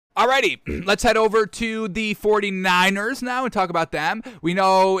Alrighty, let's head over to the 49ers now and talk about them. We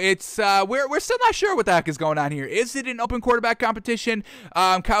know it's we're still not sure what the heck is going on here. Is it an open quarterback competition?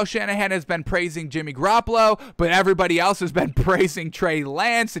 Kyle Shanahan has been praising Jimmy Garoppolo, but everybody else has been praising Trey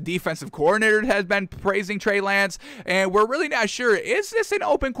Lance. The defensive coordinator has been praising Trey Lance, and we're really not sure. Is this an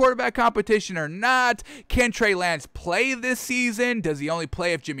open quarterback competition or not? Can Trey Lance play this season? Does he only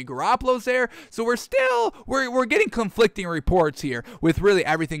play if Jimmy Garoppolo's there? So we're getting conflicting reports here with really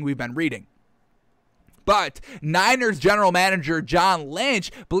everything we've been reading. But Niners general manager John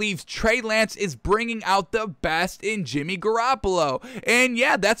Lynch believes Trey Lance is bringing out the best in Jimmy Garoppolo. And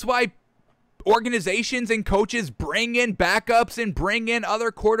yeah, that's why organizations and coaches bring in backups and bring in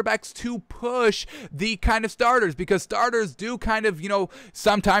other quarterbacks to push the kind of starters, because starters do kind of,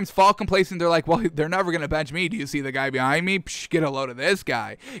 sometimes fall complacent. They're like, well, they're never going to bench me. Do you see the guy behind me? Psh, get a load of this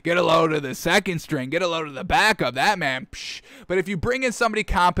guy. Get a load of the second string. Get a load of the backup. That man. Psh. But if you bring in somebody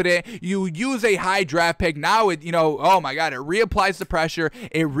competent, you use a high draft pick, now it, oh my God, it reapplies the pressure.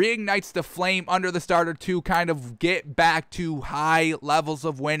 It reignites the flame under the starter to kind of get back to high levels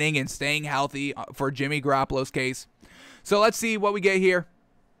of winning and staying healthy for Jimmy Garoppolo's case. So let's see what we get here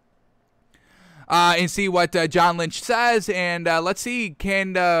and see what John Lynch says, and let's see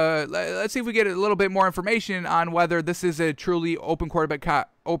if we get a little bit more information on whether this is a truly open quarterback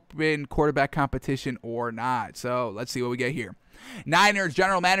competition or not. So let's see what we get here. Niners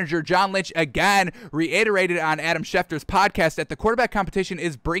general manager John Lynch again reiterated on Adam Schefter's podcast that the quarterback competition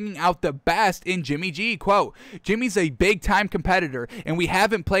is bringing out the best in Jimmy G. Quote, Jimmy's a big-time competitor, and we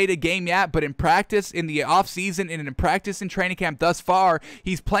haven't played a game yet, but in practice, in the offseason, and in practice and training camp thus far,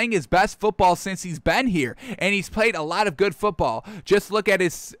 he's playing his best football since he's been here, and he's played a lot of good football. Just look at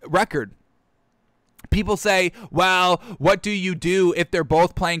his record. People say, well, what do you do if they're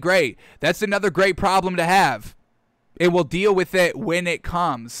both playing great? That's another great problem to have. It will deal with it when it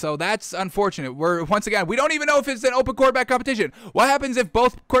comes. So that's unfortunate. Once again, we don't even know if it's an open quarterback competition. What happens if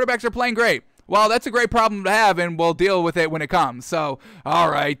both quarterbacks are playing great? Well, that's a great problem to have, and we'll deal with it when it comes. So, all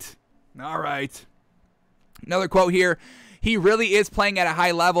right. Another quote here. He really is playing at a high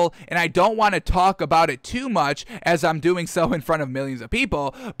level, and I don't want to talk about it too much as I'm doing so in front of millions of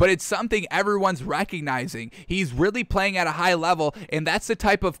people, but it's something everyone's recognizing. He's really playing at a high level, and that's the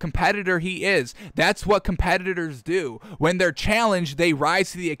type of competitor he is. That's what competitors do. When they're challenged, they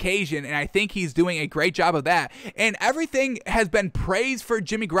rise to the occasion, and I think he's doing a great job of that. And everything has been praised for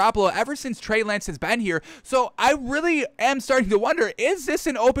Jimmy Garoppolo ever since Trey Lance has been here, so I really am starting to wonder, is this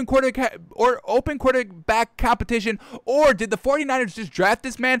an open quarterback competition, or did the 49ers just draft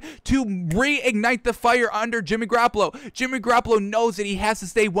this man to reignite the fire under Jimmy Garoppolo? Jimmy Garoppolo knows that he has to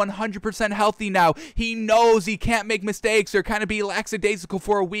stay 100% healthy now. He knows he can't make mistakes or kind of be lackadaisical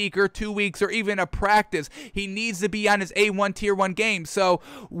for a week or 2 weeks or even a practice. He needs to be on his A1 Tier 1 game. So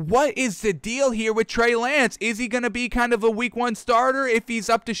what is the deal here with Trey Lance? Is he going to be kind of a week 1 starter if he's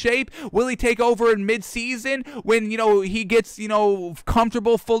up to shape? Will he take over in mid-season when, he gets,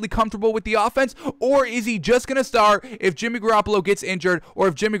 fully comfortable with the offense? Or is he just going to start if Jimmy Garoppolo gets injured, or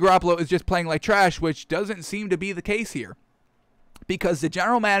if Jimmy Garoppolo is just playing like trash, which doesn't seem to be the case here? Because the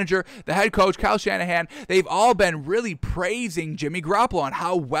general manager, the head coach, Kyle Shanahan, they've all been really praising Jimmy Garoppolo on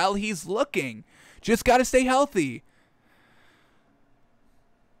how well he's looking. Just got to stay healthy.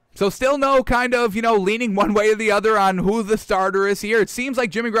 So still no kind of, leaning one way or the other on who the starter is here. It seems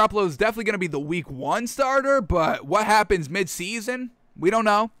like Jimmy Garoppolo is definitely going to be the week 1 starter, but what happens mid-season? We don't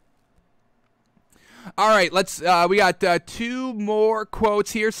know. All right, we got 2 more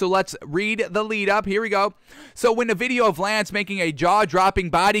quotes here, so let's read the lead up. Here we go. So when a video of Lance making a jaw-dropping,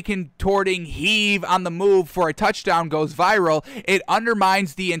 body-contorting heave on the move for a touchdown goes viral, it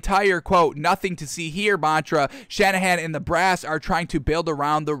undermines the entire, quote, nothing to see here mantra Shanahan and the brass are trying to build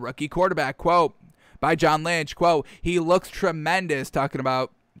around the rookie quarterback, quote, by John Lynch, quote, he looks tremendous, talking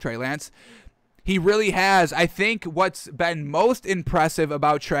about Trey Lance. He really has. I think what's been most impressive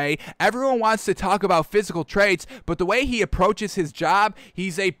about Trey, everyone wants to talk about physical traits, but the way he approaches his job,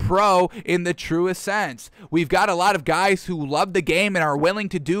 he's a pro in the truest sense. We've got a lot of guys who love the game and are willing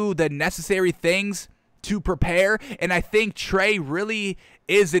to do the necessary things to prepare, and I think Trey really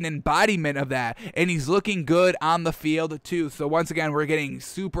is an embodiment of that, and he's looking good on the field too. So once again, we're getting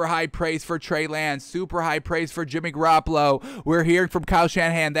super high praise for Trey Lance, super high praise for Jimmy Garoppolo. We're hearing from Kyle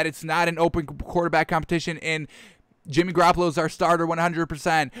Shanahan that it's not an open quarterback competition, and Jimmy Garoppolo is our starter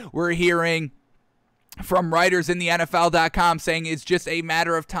 100%. We're hearing from writers in the NFL.com saying it's just a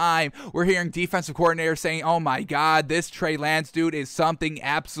matter of time. We're hearing defensive coordinators saying, oh my God, this Trey Lance dude is something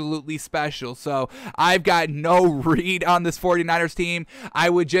absolutely special. So I've got no read on this 49ers team. I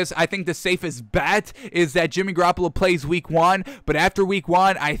think the safest bet is that Jimmy Garoppolo plays week 1, but after week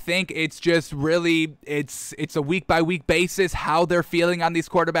 1, I think it's just really, it's a week by week basis how they're feeling on these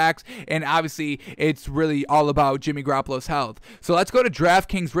quarterbacks. And obviously it's really all about Jimmy Garoppolo's health. So let's go to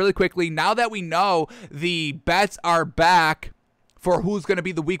DraftKings really quickly. Now that we know the bets are back for who's going to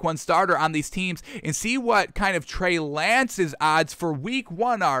be the week 1 starter on these teams, and see what kind of Trey Lance's odds for week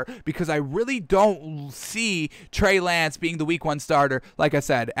 1 are, because I really don't see Trey Lance being the week 1 starter. Like I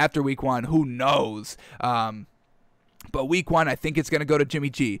said, after week 1, who knows? But week 1, I think it's going to go to Jimmy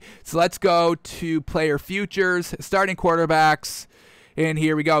G. So let's go to player futures, starting quarterbacks, and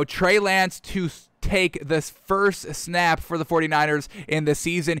here we go. Trey Lance to take this first snap for the 49ers in the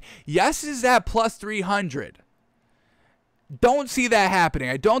season. Yes, is that plus 300. Don't see that happening.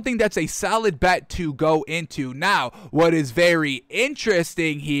 I don't think that's a solid bet to go into. Now, what is very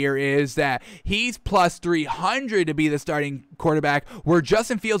interesting here is that he's plus 300 to be the starting quarterback, where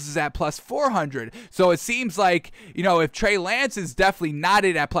Justin Fields is at plus 400. So it seems like, if Trey Lance is definitely not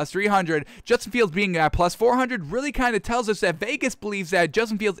at plus 300, Justin Fields being at plus 400 really kind of tells us that Vegas believes that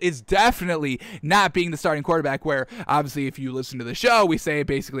Justin Fields is definitely not being the starting quarterback, where obviously if you listen to the show, we say it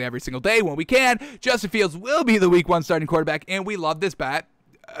basically every single day when we can, Justin Fields will be the week 1 starting quarterback. And we love this bet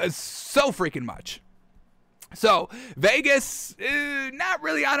so freaking much. So Vegas, not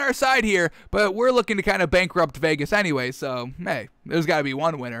really on our side here, but we're looking to kind of bankrupt Vegas anyway. So, hey, there's got to be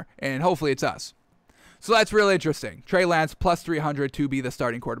one winner, and hopefully it's us. So that's really interesting. Trey Lance plus 300 to be the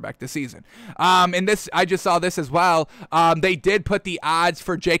starting quarterback this season. And this, I just saw this as well. They did put the odds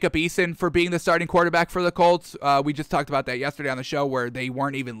for Jacob Eason for being the starting quarterback for the Colts. We just talked about that yesterday on the show, where they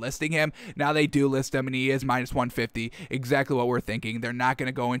weren't even listing him. Now they do list him, and he is minus 150. Exactly what we're thinking. They're not going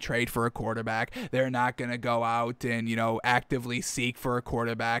to go and trade for a quarterback. They're not going to go out and, actively seek for a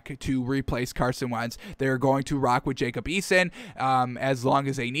quarterback to replace Carson Wentz. They're going to rock with Jacob Eason as long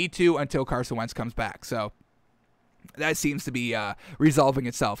as they need to until Carson Wentz comes back. So that seems to be resolving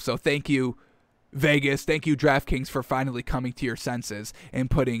itself. So thank you, Vegas. Thank you, DraftKings, for finally coming to your senses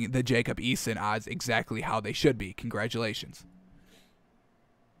and putting the Jacob Eason odds exactly how they should be. Congratulations.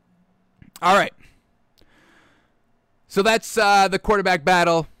 All right. So that's the quarterback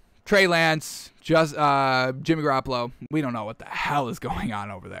battle. Trey Lance, Jimmy Garoppolo. We don't know what the hell is going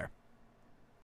on over there.